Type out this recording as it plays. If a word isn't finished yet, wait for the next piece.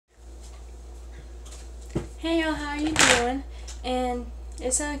Hey y'all, how are you doing? And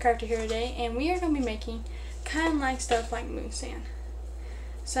it's Crafter here today, and we are going to be making kind of like stuff like moon sand.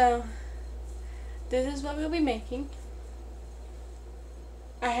 So, this is what we'll be making.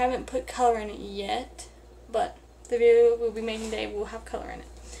 I haven't put color in it yet, but the video we'll be making today will have color in it.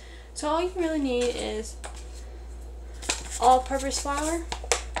 So all you really need is all-purpose flour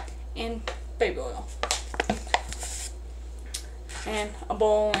and baby oil. And a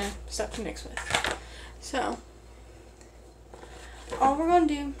bowl and stuff to mix with. So, all we're going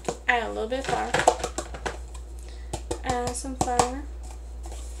to do, add a little bit of flour, add some flour.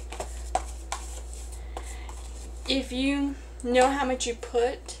 If you know how much you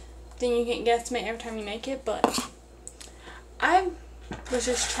put, then you can guesstimate every time you make it, but I was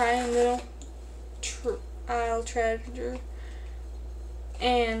just trying a little trial treasure,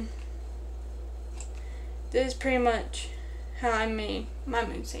 and this is pretty much how I made my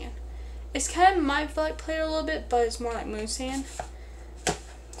moon sand. It's kind of might feel like Play-Doh a little bit, but it's more like moon sand.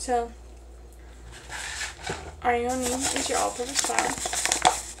 So, all you're going to need is your all-purpose flour.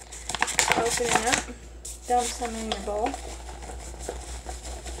 Open it up. Dump some in your bowl.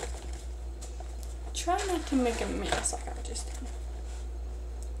 Try not to make a mess like I just did.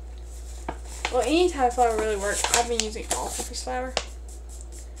 Well, any type of flour really works. I've been using all-purpose flour.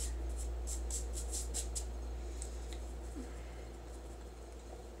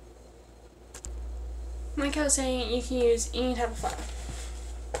 Like I was saying, you can use any type of flour.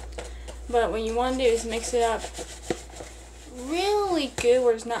 But what you want to do is mix it up really good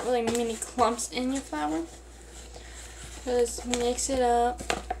where there's not really many clumps in your flour. Just mix it up.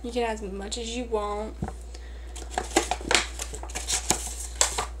 You can add as much as you want.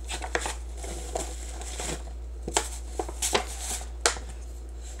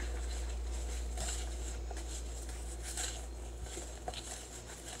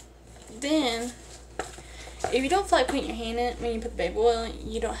 Then, if you don't feel like putting your hand in it when you put the baby oil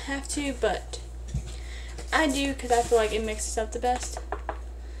in, you don't have to, but I do because I feel like it mixes up the best.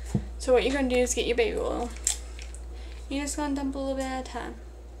 So what you're going to do is get your baby oil. You're just going to dump a little bit at a time.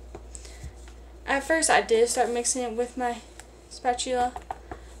 At first I did start mixing it with my spatula,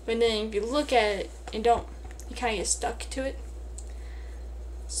 but then if you look at it, you kind of get stuck to it.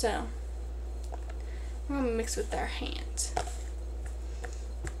 So, we're going to mix with our hands.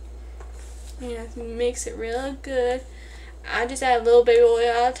 You have to mix it real good. I just add a little baby oil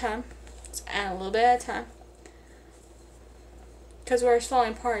at a time. Just add a little bit at a time. Because where it's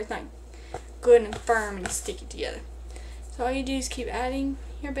falling apart, it's not good and firm and sticky together. So all you do is keep adding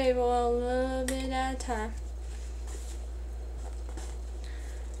your baby oil a little bit at a time.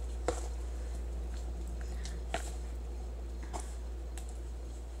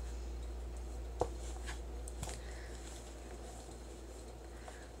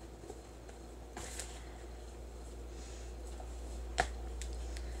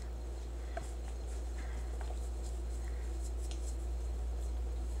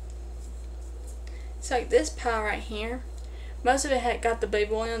 So like this pile right here, most of it had got the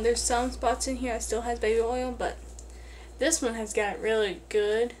baby oil. There's some spots in here that still has baby oil, but this one has got it really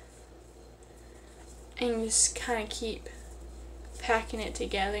good. And you just kind of keep packing it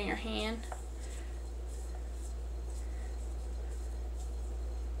together in your hand.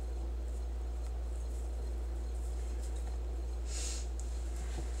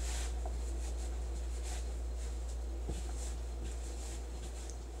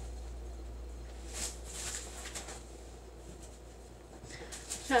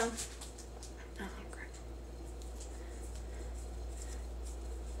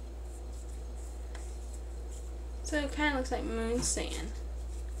 So it kind of looks like moon sand.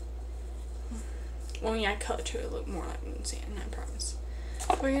 When you add color to it, it'll look more like moon sand, I promise.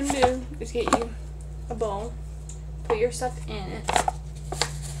 What you're going to do is get you a bowl, put your stuff in it. I'll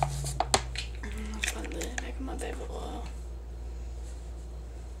put the back of my baby oil.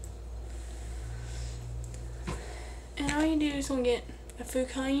 And all you do is going to get a food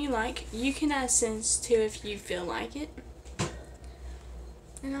color you like. You can add scents too if you feel like it.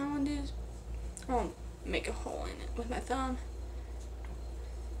 And all I'm going to do is I'll make a hole in it with my thumb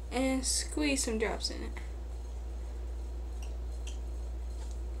and squeeze some drops in it.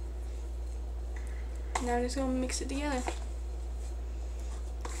 Now I'm just going to mix it together.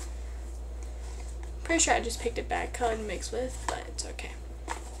 Pretty sure I just picked a bad color to mix with, but it's okay.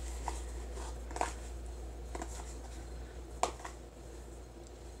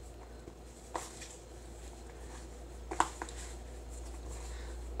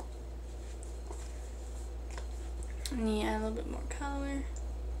 And you add a little bit more color.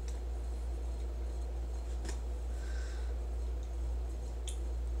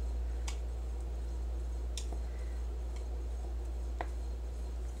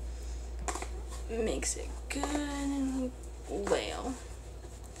 mix it good and well.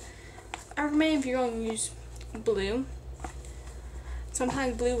 I recommend if you're going to use blue.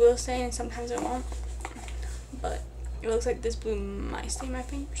 Sometimes blue will stay and sometimes it won't. But it looks like this blue might stay in my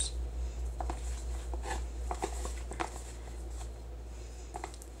fingers.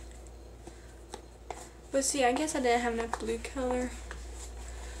 But see, I guess I didn't have enough blue color.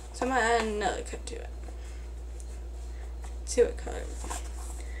 So I'm going to add another coat to it. See what color.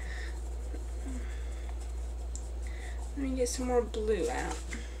 Let me get some more blue out.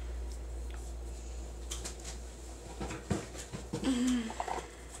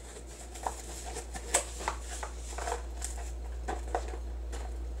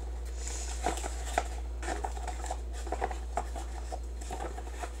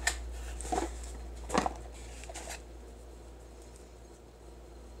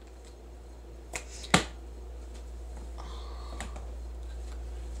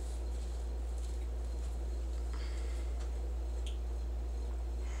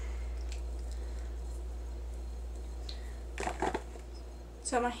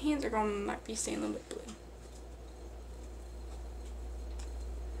 So my hands are might be staying a little bit blue.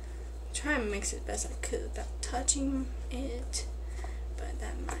 Try and mix it best I could without touching it, but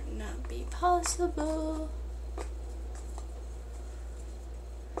that might not be possible.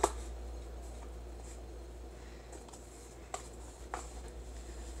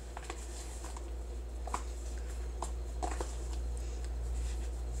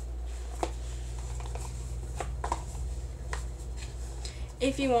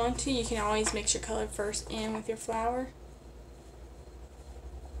 If you want to, you can always mix your color first in with your flour.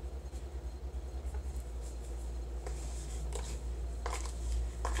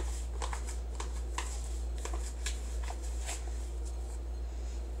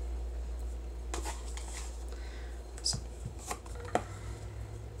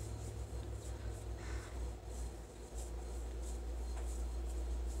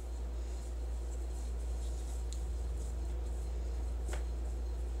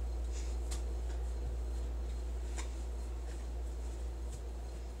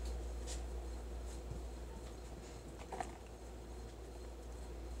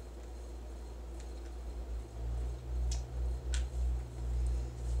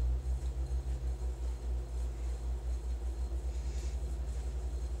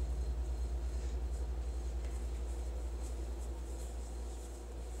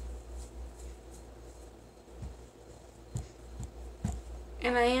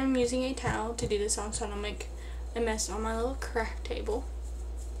 And I am using a towel to do this on so I don't make a mess on my little craft table.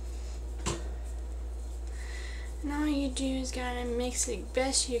 And all you do is gotta mix it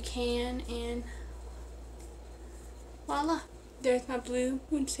best you can, and voila, there's my blue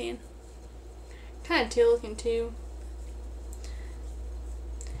wood sand. Kind of teal looking too.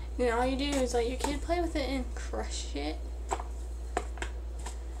 And then all you do is let your kid play with it and crush it.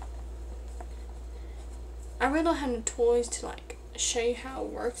 I really don't have the toys to like show you how it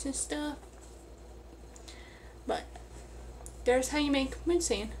works and stuff, but there's how you make wood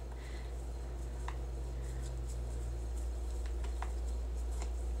sand.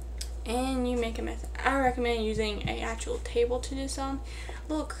 And you make a method. I recommend using a actual table to do this on.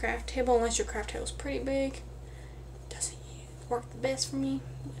 A little craft table, unless your craft table is pretty big, doesn't work the best for me.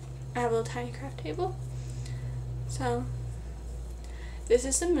 I have a little tiny craft table. So this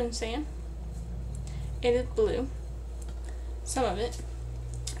is some moon sand. It is blue, some of it.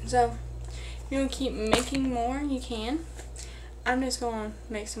 So if you want to keep making more, you can. I'm just going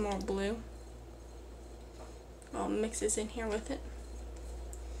to make some more blue. I'll mix this in here with it.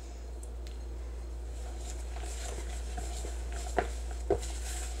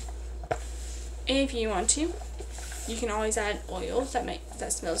 If you want to, you can always add oils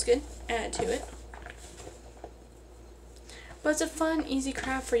that smells good. Add to it. But it's a fun, easy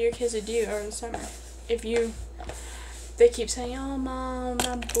craft for your kids to do over the summer. If they keep saying, "Oh, Mom,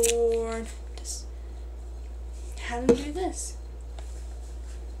 I'm bored," just have them do this.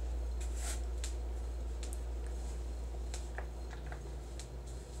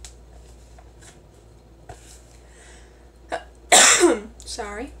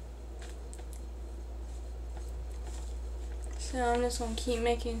 Sorry. So I'm just going to keep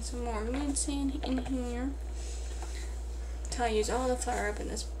making some more moon sand in here until I use all the flour up in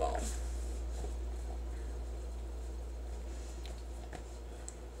this bowl.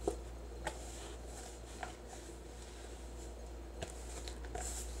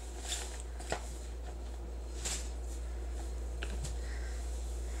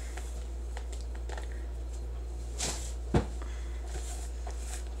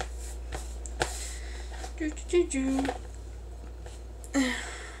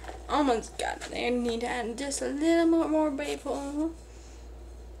 almost got it there. Need to add just a little more baby oil.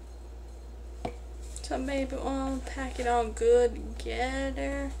 Some baby oil, pack it all good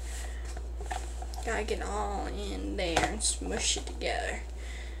together. Gotta get it all in there and smush it together.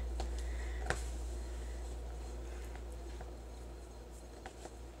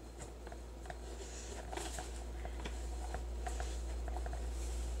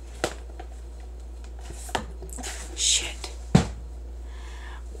 Shit.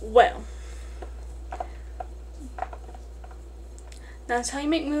 Well, that's how you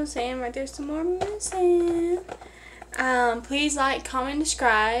make muesli. Right there's some more muesli. Please like, comment, and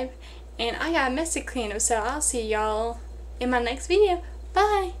subscribe. And I got a mess to clean up, so I'll see y'all in my next video.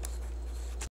 Bye.